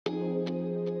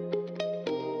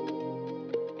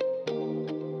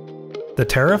The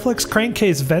TeraFlex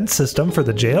Crankcase Vent System for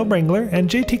the JL Wrangler and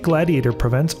JT Gladiator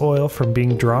prevents oil from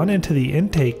being drawn into the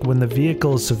intake when the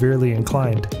vehicle is severely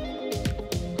inclined.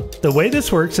 The way this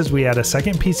works is we add a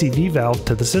second PCV valve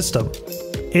to the system.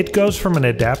 It goes from an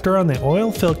adapter on the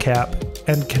oil fill cap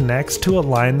and connects to a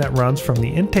line that runs from the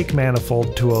intake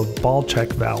manifold to a ball check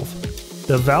valve.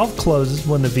 The valve closes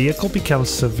when the vehicle becomes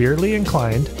severely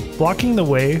inclined, blocking the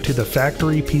way to the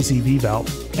factory PCV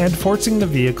valve and forcing the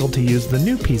vehicle to use the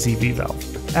new PCV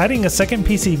valve. Adding a second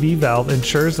PCV valve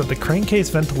ensures that the crankcase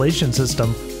ventilation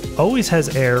system always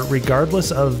has air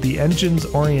regardless of the engine's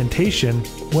orientation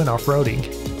when off-roading.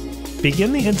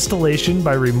 Begin the installation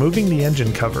by removing the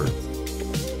engine cover.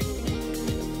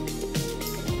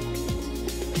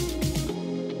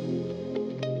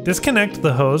 Disconnect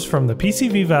the hose from the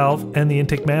PCV valve and the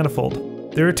intake manifold.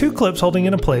 There are two clips holding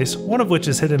it in place, one of which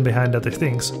is hidden behind other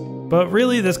things. But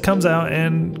really this comes out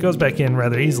and goes back in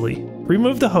rather easily.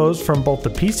 Remove the hose from both the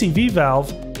PCV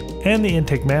valve and the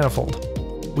intake manifold.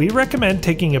 We recommend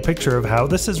taking a picture of how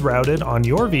this is routed on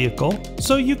your vehicle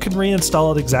so you can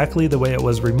reinstall it exactly the way it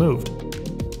was removed.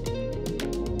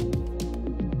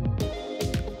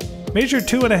 Measure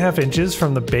 2.5 inches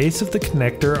from the base of the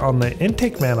connector on the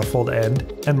intake manifold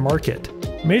end and mark it.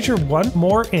 Measure 1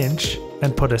 more inch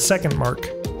and put a second mark.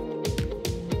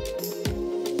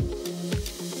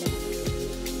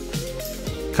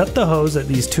 Cut the hose at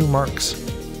these 2 marks.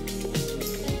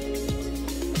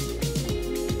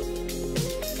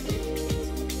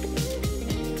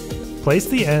 Place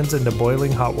the ends into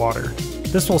boiling hot water.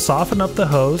 This will soften up the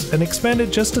hose and expand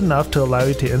it just enough to allow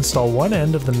you to install one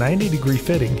end of the 90-degree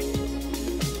fitting.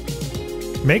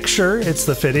 Make sure it's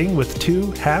the fitting with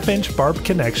 2 half-inch barbed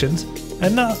connections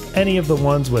and not any of the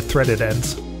ones with threaded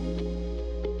ends.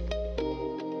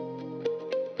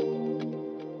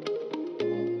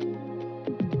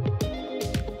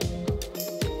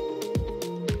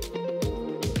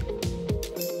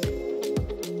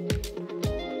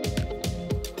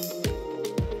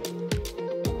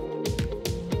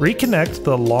 Reconnect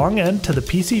the long end to the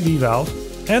PCV valve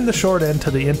and the short end to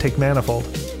the intake manifold.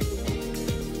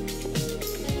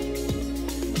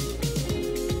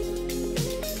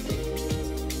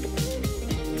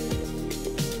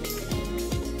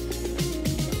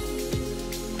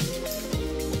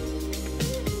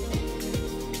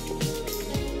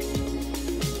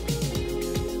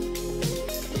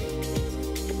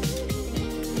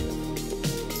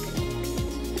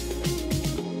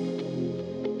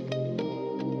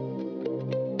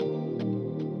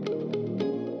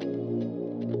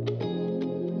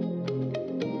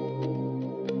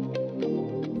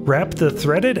 Wrap the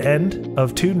threaded end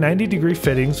of 2 90-degree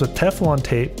fittings with Teflon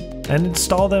tape and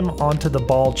install them onto the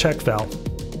ball check valve.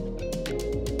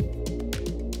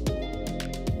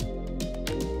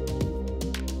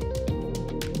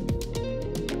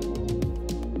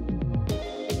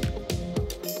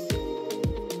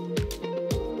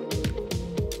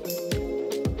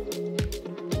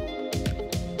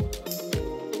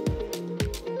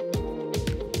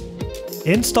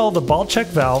 Install the ball check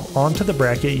valve onto the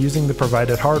bracket using the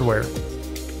provided hardware.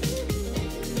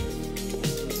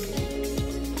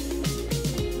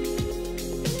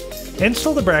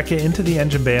 Install the bracket into the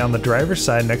engine bay on the driver's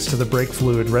side next to the brake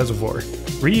fluid reservoir.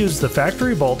 Reuse the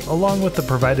factory bolt along with the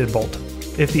provided bolt.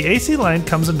 If the AC line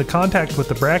comes into contact with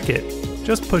the bracket,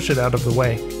 just push it out of the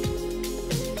way.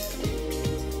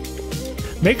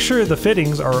 Make sure the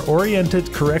fittings are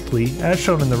oriented correctly as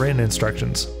shown in the written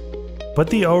instructions. Put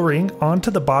the O-ring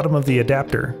onto the bottom of the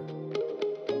adapter.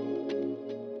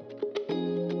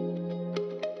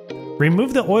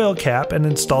 Remove the oil cap and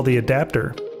install the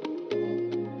adapter.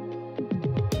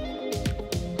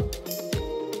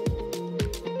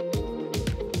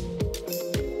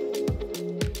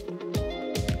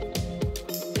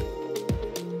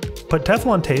 Put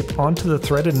Teflon tape onto the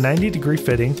threaded 90-degree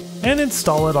fitting and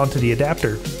install it onto the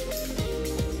adapter.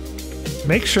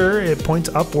 Make sure it points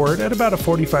upward at about a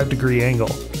 45-degree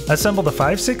angle. Assemble the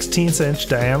 5/16 inch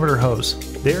diameter hose.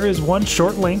 There is one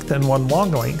short length and one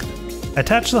long length.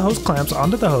 Attach the hose clamps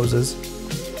onto the hoses.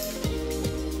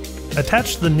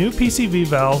 Attach the new PCV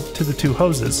valve to the 2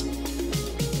 hoses.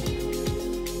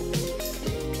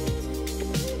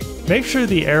 Make sure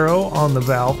the arrow on the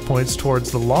valve points towards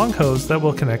the long hose that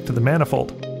will connect to the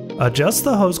manifold. Adjust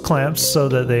the hose clamps so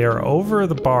that they are over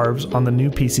the barbs on the new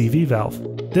PCV valve.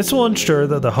 This will ensure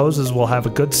that the hoses will have a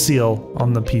good seal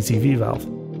on the PCV valve.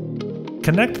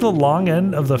 Connect the long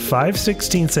end of the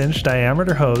 5/16 inch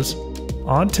diameter hose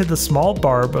onto the small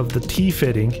barb of the T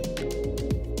fitting.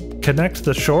 Connect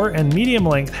the short and medium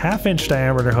length 1/2 inch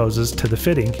diameter hoses to the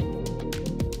fitting.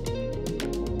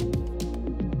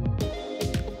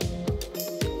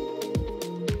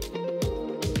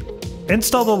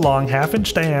 Install the long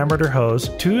 1/2-inch diameter hose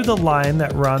to the line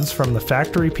that runs from the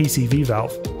factory PCV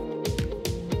valve.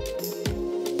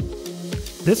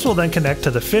 This will then connect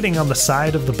to the fitting on the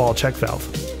side of the ball check valve.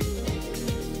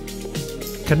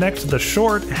 Connect the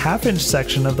short 1/2-inch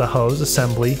section of the hose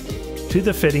assembly to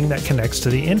the fitting that connects to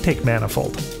the intake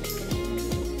manifold.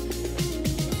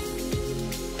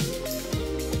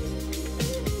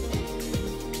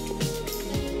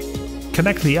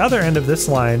 Connect the other end of this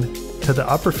line to the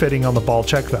upper fitting on the ball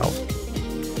check valve.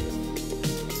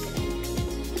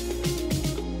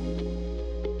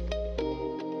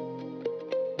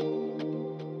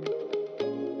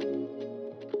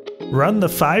 Run the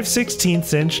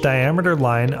 5/16 inch diameter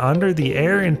line under the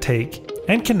air intake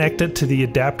and connect it to the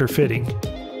adapter fitting.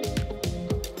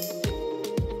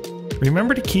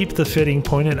 Remember to keep the fitting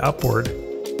pointed upward.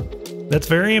 That's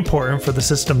very important for the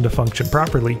system to function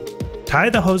properly. Tie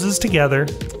the hoses together,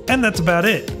 and that's about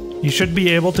it. You should be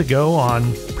able to go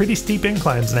on pretty steep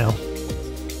inclines now.